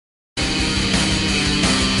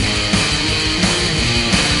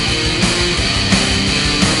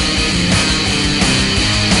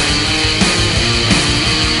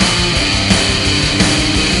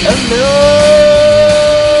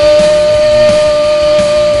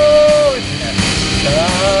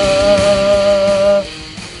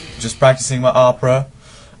practicing my opera.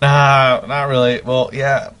 Nah, not really. Well,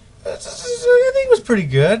 yeah. I think it was pretty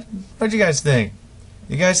good. What'd you guys think?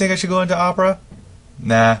 You guys think I should go into opera?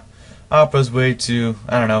 Nah. Opera's way too...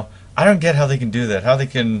 I don't know. I don't get how they can do that. How they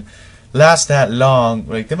can last that long.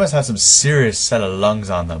 Like, they must have some serious set of lungs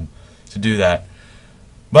on them to do that.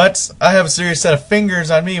 But I have a serious set of fingers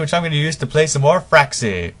on me, which I'm going to use to play some more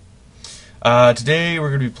Fraxy. Today we're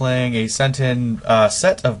going to be playing a sent in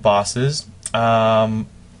set of bosses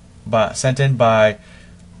sent in by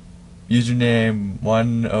username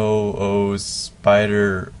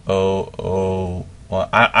 1SPIDER1001.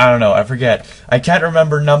 I don't know, I forget. I can't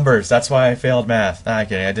remember numbers, that's why I failed math. Nah, I'm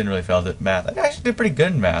kidding, I didn't really fail at math. I actually did pretty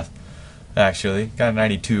good in math, actually. Got a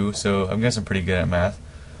 92, so I guess I'm pretty good at math.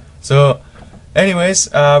 So, anyways,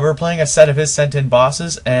 we're playing a set of his sent-in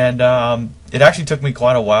bosses, and it actually took me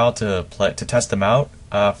quite a while to test them out.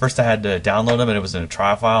 First I had to download them, and it was in a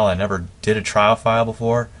trial file. I never did a trial file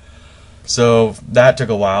before, so that took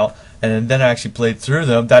a while. And then I actually played through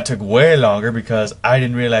them. That took way longer because I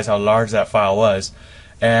didn't realize how large that file was.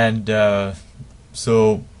 And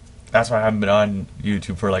so that's why I haven't been on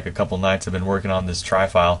YouTube for like a couple nights. I've been working on this try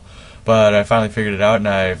file. But I finally figured it out and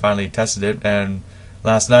I finally tested it. And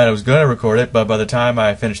last night I was going to record it, but by the time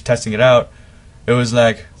I finished testing it out, it was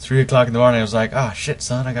like 3 o'clock in the morning. I was like, ah, shit,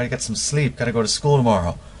 son, I gotta get some sleep. Gotta go to school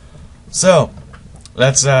tomorrow. So,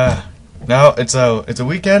 let's, now it's a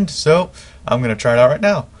weekend, so I'm gonna try it out right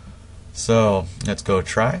now. So, let's go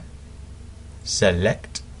try.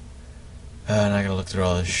 Select. And I gotta look through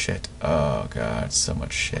all this shit. Oh god, so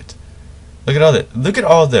much shit. Look at all this. Look at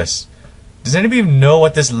all this. Does anybody even know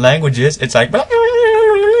what this language is? It's like... here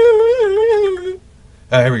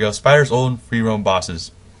we go. Spider's own free roam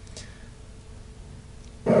bosses.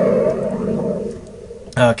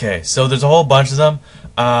 Okay, so there's a whole bunch of them.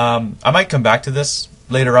 I might come back to this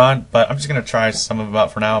later on, but I'm just gonna try some of them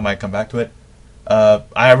out for now. I might come back to it.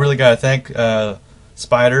 I really gotta thank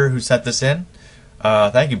Spider who sent this in.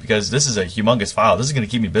 Thank you, because this is a humongous file. This is gonna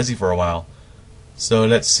keep me busy for a while. So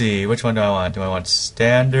let's see, which one do I want? Do I want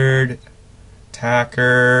standard,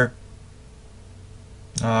 tacker?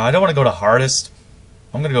 I don't want to go to hardest.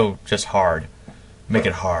 I'm gonna go just hard. Make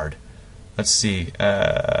it hard. Let's see.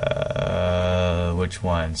 Which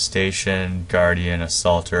one? Station, guardian,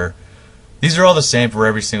 assaulter. These are all the same for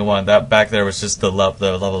every single one. That back there was just the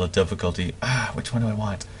level of difficulty. Which one do I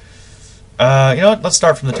want? You know what? Let's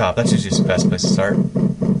start from the top. That's usually the best place to start.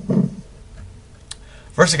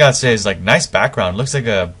 First I gotta say is like nice background. Looks like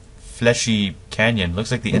a fleshy canyon. Looks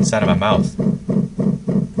like the inside of my mouth.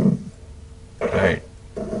 Alright.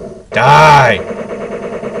 Die!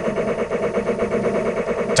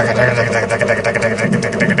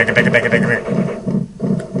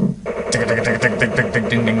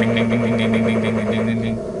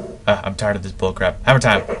 I'm tired of this bullcrap. Hammer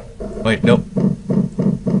time. Wait, nope.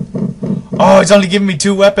 Oh, he's only giving me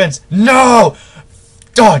 2 weapons. No!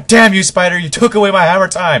 Oh, damn you, Spider. You took away my hammer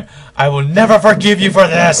time. I will never forgive you for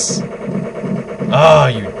this. Oh,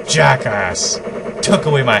 you jackass. Took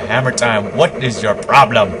away my hammer time. What is your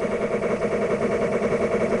problem?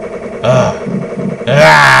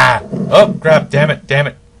 Oh, crap. Damn it. Damn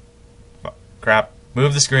it. Oh, crap.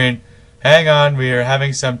 Move the screen. Hang on. We are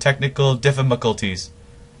having some technical difficulties.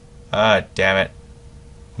 Damn it.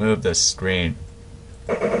 Move the screen.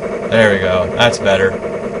 There we go. That's better.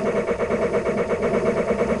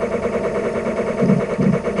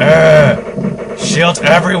 Shields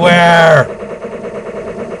everywhere!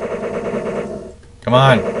 Come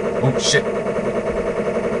on. Oh, shit.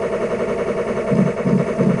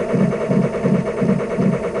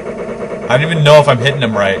 I don't even know if I'm hitting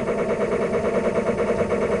him right.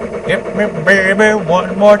 Hit me, baby,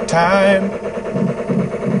 one more time.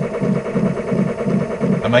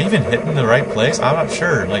 Am I even hitting the right place? I'm not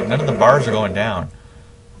sure. Like, none of the bars are going down.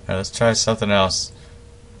 Alright, let's try something else.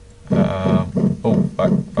 Oh,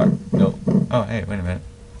 fuck, no. Oh, hey, wait a minute.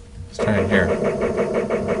 Let's try in here.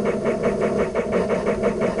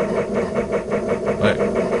 Wait.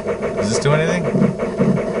 Does this do anything?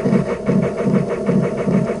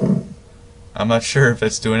 I'm not sure if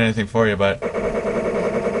it's doing anything for you, but...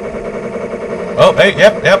 Oh, hey,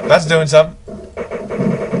 yep, that's doing something.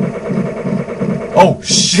 Oh,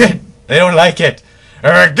 shit! They don't like it!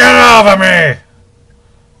 Get off of me!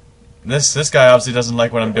 This guy obviously doesn't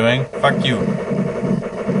like what I'm doing. Fuck you.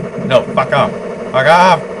 No, fuck off. Fuck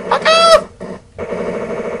off! Fuck off!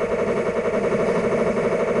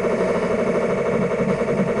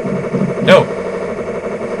 No!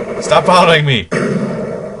 Stop following me!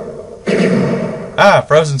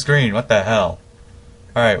 Frozen screen. What the hell?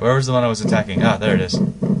 Alright, where was the one I was attacking? There it is.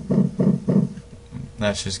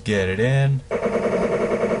 Let's just get it in.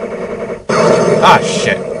 Ah,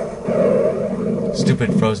 shit.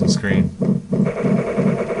 Stupid frozen screen.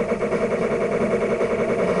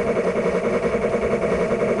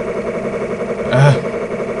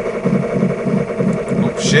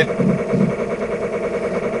 Oh, shit.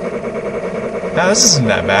 Now, this isn't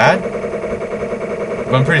that bad.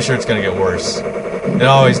 But I'm pretty sure it's gonna get worse. It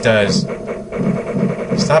always does.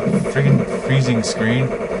 Stop freaking freezing screen.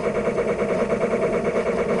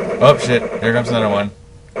 Oh, shit. Here comes another one.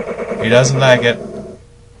 He doesn't like it.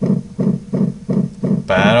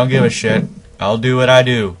 But I don't give a shit. I'll do what I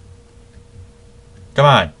do. Come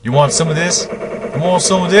on. You want some of this? You want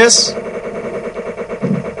some of this?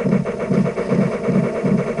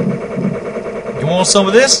 You want some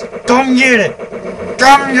of this? Come get it!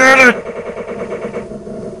 Come get it!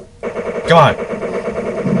 Come on.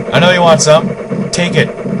 I know you want some. Take it.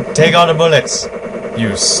 Take all the bullets.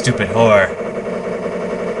 You stupid whore.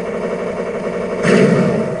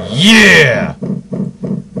 Yeah!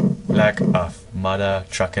 Like a mother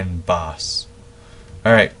truckin' boss.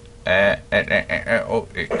 Alright. Alright,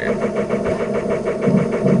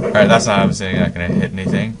 that's not obviously not gonna hit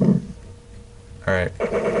anything. Alright.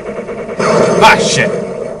 Ah, shit!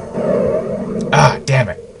 Ah, damn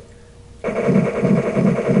it.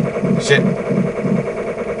 Shit.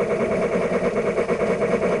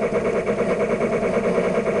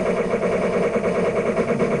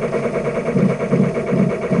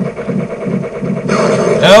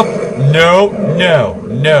 Nope. No, no,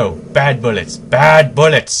 no. Bad bullets. Bad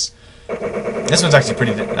bullets. This one's actually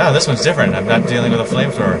pretty... Oh, this one's different. I'm not dealing with a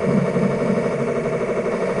flamethrower.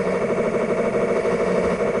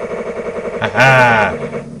 Haha!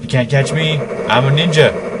 You can't catch me. I'm a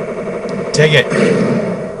ninja. Take it.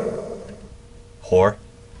 Whore.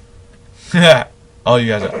 All you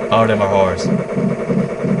guys are... All of them are whores.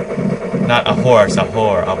 Not a horse, a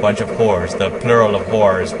whore. A bunch of whores. The plural of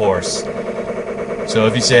whore is horse. So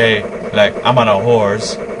if you say, like, I'm on a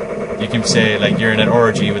horse, you can say, like, you're in an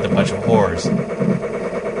orgy with a bunch of whores.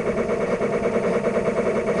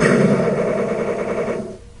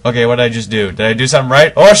 Okay, what did I just do? Did I do something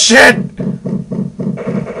right? Oh, shit!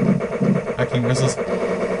 Fucking missiles.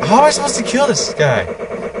 How am I supposed to kill this guy?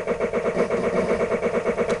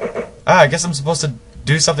 Ah, I guess I'm supposed to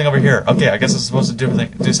do something over here. Okay, I guess I'm supposed to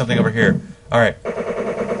do something over here. Alright.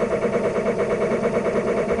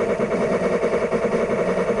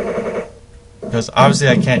 Because obviously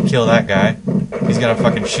I can't kill that guy. He's got a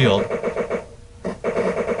fucking shield.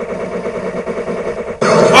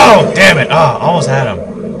 Oh, damn it! Ah, almost had him.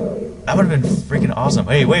 That would have been freaking awesome.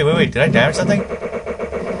 Hey, wait. Did I damage something?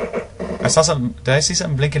 I saw something. Did I see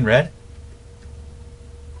something blinking red?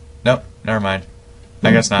 Nope, never mind.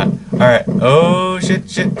 I guess not. Alright. Oh,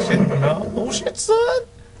 shit. No. Oh, shit, son.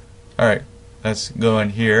 Alright, let's go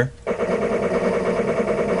in here.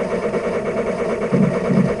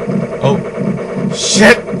 Oh.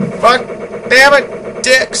 Shit! Fuck! Damn it!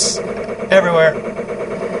 Dicks! Everywhere.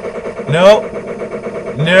 No!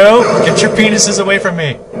 No! Get your penises away from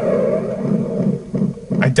me!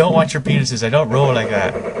 I don't want your penises. I don't roll like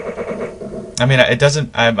that. I mean, it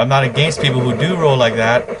doesn't... I'm not against people who do roll like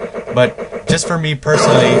that, but just for me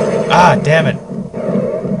personally... Ah, damn it!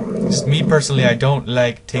 Just me personally, I don't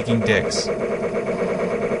like taking dicks.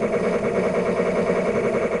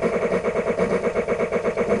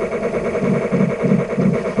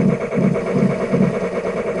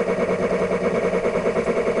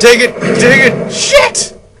 Take it! Take it!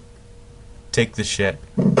 Shit! Take the shit.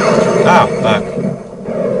 Ah, fuck.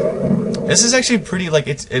 This is actually pretty, like,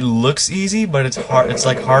 it looks easy, but it's hard. It's,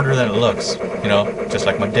 like, harder than it looks. You know? Just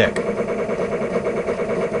like my dick.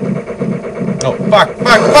 Oh, fuck!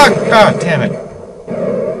 God damn it.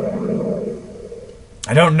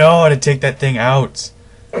 I don't know how to take that thing out.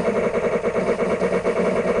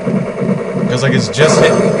 Because, like, it's just...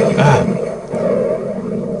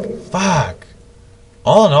 Fuck.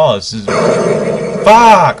 All in all, this is...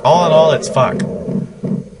 Fuck! All in all, it's fuck.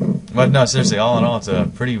 But no, seriously, all in all, it's a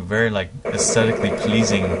pretty, very, like, aesthetically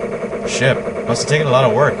pleasing ship. Must have taken a lot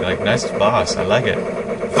of work. Like, nice boss. I like it.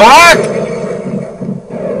 Fuck!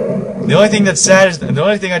 The only thing that's sad is... The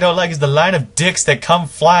only thing I don't like is the line of dicks that come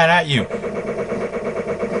flying at you.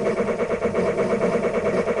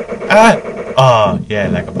 Ah! Oh, yeah,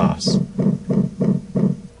 like a boss.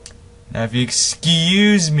 Now, if you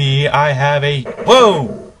excuse me, I have a...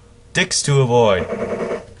 Whoa! Dicks to avoid.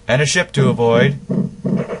 And a ship to avoid.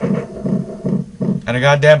 And a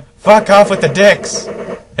goddamn... Fuck off with the dicks!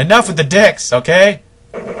 Enough with the dicks, okay?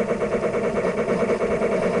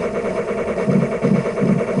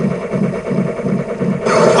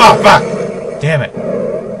 Oh, fuck! Damn it.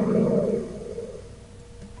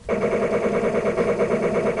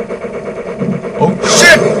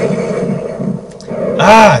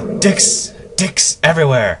 Ah! Dicks! Dicks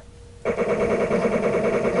everywhere!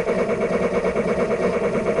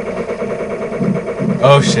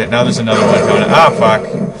 Oh shit, now there's another one coming. Ah, fuck.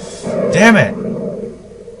 Damn it!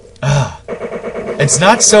 Ah. It's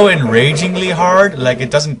not so enragingly hard, like it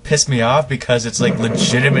doesn't piss me off because it's like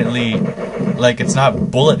legitimately, like it's not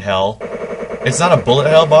bullet hell. It's not a bullet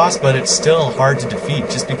hell boss, but it's still hard to defeat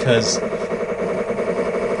just because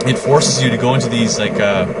it forces you to go into these like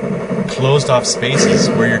closed off spaces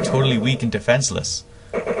where you're totally weak and defenseless.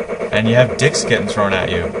 And you have dicks getting thrown at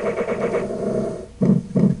you.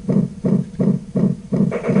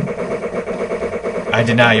 I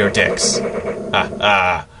deny your dicks. Ah,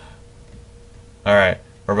 ah. Alright,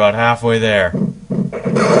 we're about halfway there.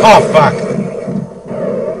 Oh, fuck!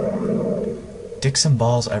 Dicks and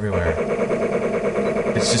balls everywhere.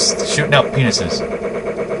 It's just shooting out penises.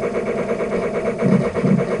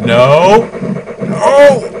 No!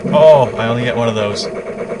 No! Oh, I only get one of those.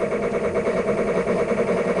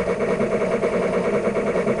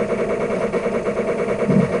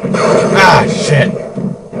 Ah, shit!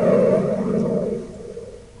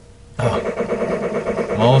 Oh.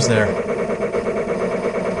 I'm almost there.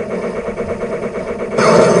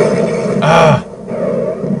 Ah!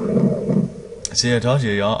 See, I told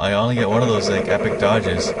you, I only get one of those, like, epic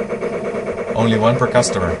dodges. Only one per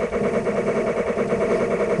customer.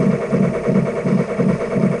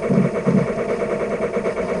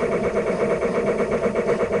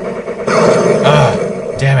 Ah!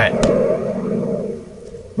 Damn it!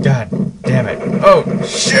 God damn it. Oh,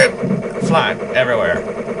 shit! Flying everywhere.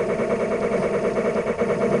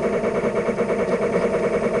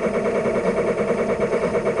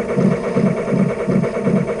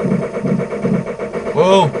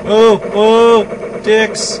 Whoa, whoa, whoa!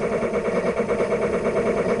 Dicks!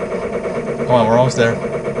 Come on, we're almost there.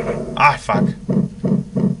 Ah, fuck.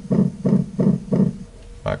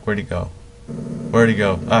 Fuck, where'd he go? Where'd he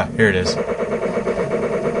go? Ah, here it is.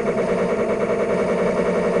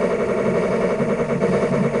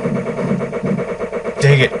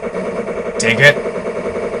 Take it. Take it.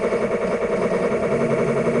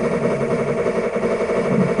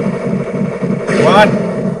 Come on.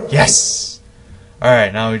 Yes!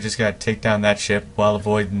 Alright, now we just gotta take down that ship while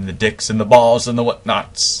avoiding the dicks and the balls and the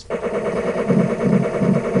whatnots.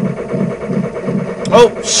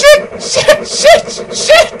 Oh, shit! Shit! Shit!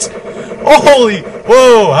 Shit! Holy!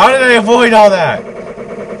 Whoa! How did I avoid all that?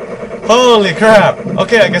 Holy crap!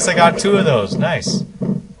 Okay, I guess I got two of those. Nice.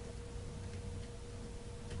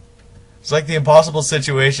 It's like the impossible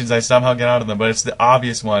situations, I somehow get out of them, but it's the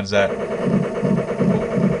obvious ones that...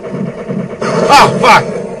 Oh, fuck!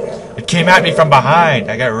 It came at me from behind.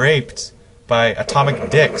 I got raped by atomic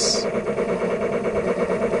dicks.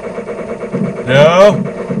 No!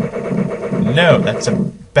 No, that's a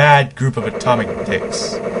bad group of atomic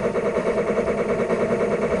dicks.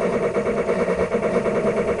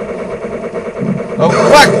 Oh,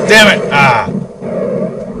 fuck! Damn it! Ah!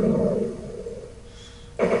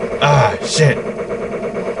 Ah, shit.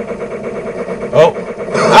 Oh.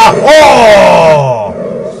 Ah! Oh!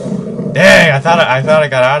 Dang, I thought I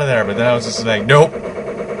got out of there, but then I was just like, nope.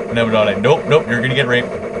 And then like, nope, nope, you're gonna get raped.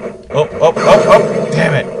 Oh, oh, oh, oh!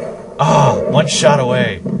 Damn it! Oh, one shot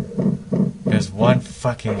away. There's one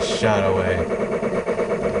fucking shot away.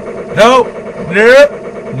 Nope! Nope!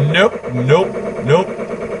 Nope! Nope! Nope!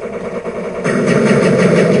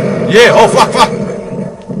 Yeah! Oh, fuck, fuck!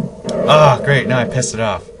 Ah, great, now I pissed it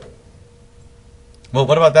off. Well,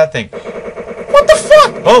 what about that thing? What the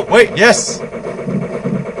fuck? Oh, wait, yes!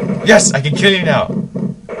 Yes, I can kill you now.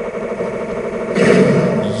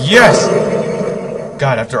 Yes!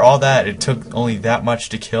 God, after all that, it took only that much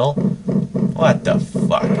to kill? What the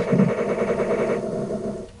fuck?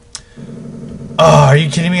 Oh, are you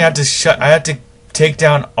kidding me? I had to take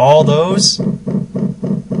down all those?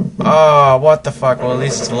 Oh, what the fuck? Well, at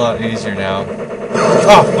least it's a lot easier now.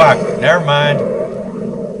 Oh, fuck! Never mind.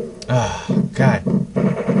 Oh, God.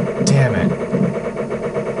 Damn it.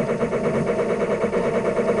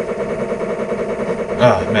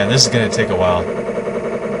 Oh, man, this is gonna take a while.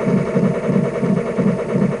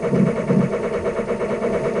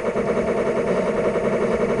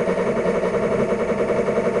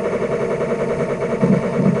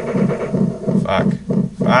 Fuck.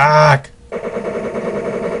 Fuck!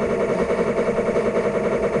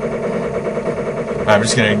 I'm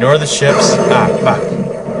just gonna ignore the ships. Ah, fuck.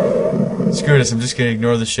 Screw this, I'm just gonna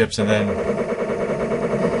ignore the ships and then...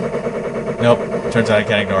 Nope, turns out I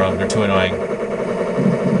can't ignore them, they're too annoying.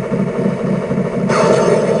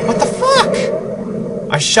 What the fuck?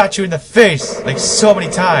 I shot you in the face, like so many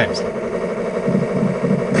times.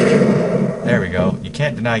 There we go. You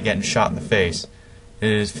can't deny getting shot in the face. It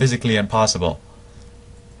is physically impossible.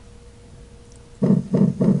 Come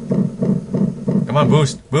on,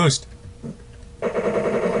 boost, boost.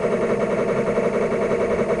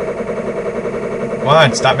 Come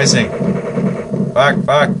on, stop missing. Fuck,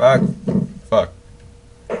 fuck, fuck, fuck.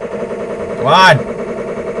 Come on.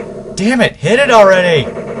 Damn it, hit it already.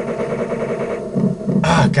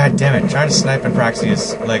 Ah, god damn it. Trying to snipe in Fraxy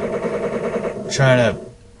is like trying to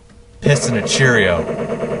piss in a Cheerio.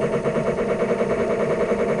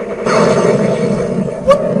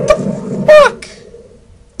 What the fuck?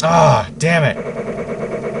 Ah, damn it.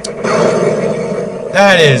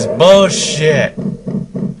 That is bullshit.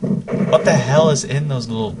 What the hell is in those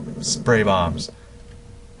little spray bombs?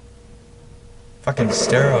 Fucking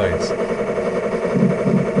steroids.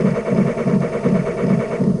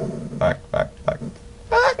 Fuck, fuck, fuck.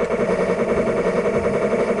 Fuck!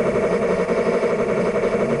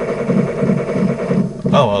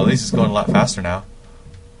 Oh, well, at least it's going a lot faster now.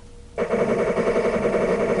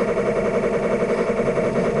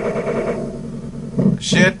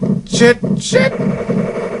 Shit, shit, shit!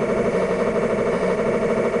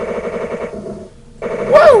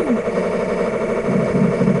 Woo!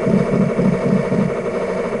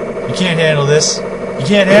 You can't handle this. You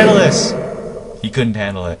can't handle this. He couldn't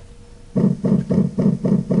handle it.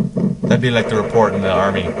 That'd be like the report in the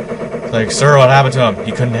army. It's like, sir, what happened to him?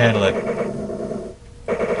 He couldn't handle it.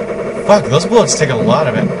 Fuck, those bullets take a lot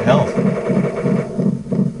of health.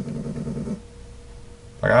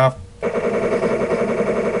 Fuck off.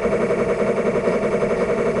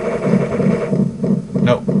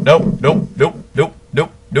 Nope, nope, nope, nope, nope,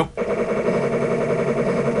 nope, nope.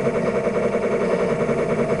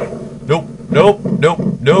 Nope, nope, nope,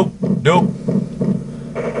 nope, nope.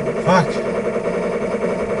 Fuck.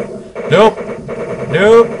 Nope.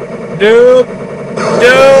 Nope. Nope.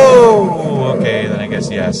 No! Okay, then I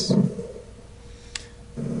guess yes.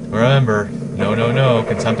 Remember, no, no, no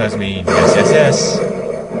can sometimes mean yes, yes, yes.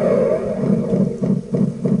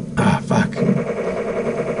 Ah, fuck.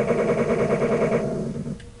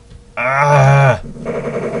 Ah!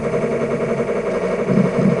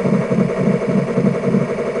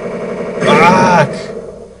 Fuck!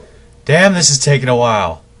 Damn, this is taking a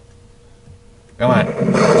while. Come on.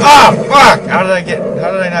 Ah, fuck! How did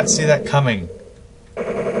I not see that coming?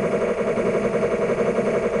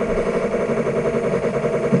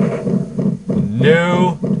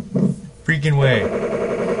 No freaking way.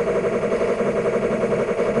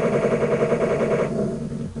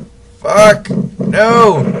 Fuck!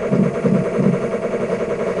 No!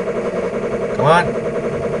 Come on.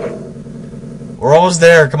 We're almost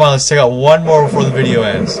there. Come on, let's take out one more before the video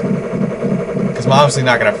ends. Because I'm obviously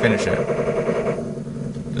not going to finish it.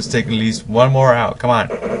 Just take at least one more out. Come on.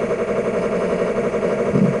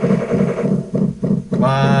 Come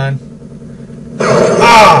on.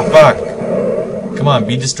 Ah, fuck. Come on,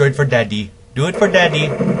 be destroyed for daddy. Do it for daddy.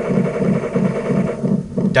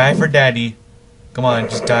 Die for daddy. Come on,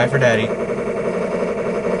 just die for daddy.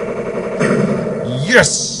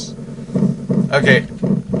 Yes! Okay.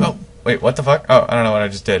 Oh, wait, what the fuck? Oh, I don't know what I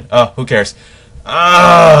just did. Oh, who cares?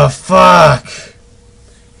 Ah, fuck!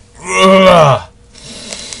 Ugh.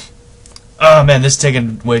 Oh man, this is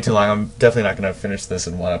taking way too long. I'm definitely not going to finish this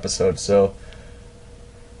in one episode, so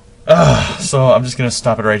I'm just going to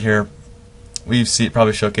stop it right here. We've seen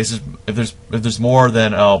probably showcases. If there's more,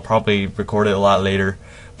 then I'll probably record it a lot later.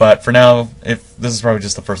 But for now, if this is probably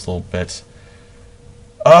just the first little bit.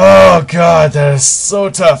 Oh god, that is so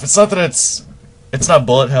tough. It's not that it's not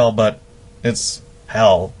bullet hell, but it's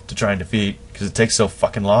hell to try and defeat because it takes so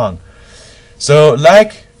fucking long. So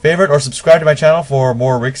like, favorite, or subscribe to my channel for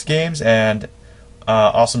more Rick's games and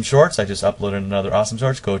awesome shorts. I just uploaded another awesome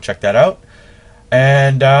shorts. Go check that out.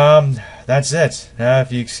 And that's it. Now,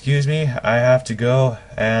 if you excuse me, I have to go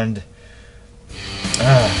and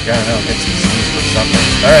gotta know, get some sleep or something.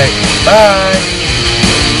 All right, bye.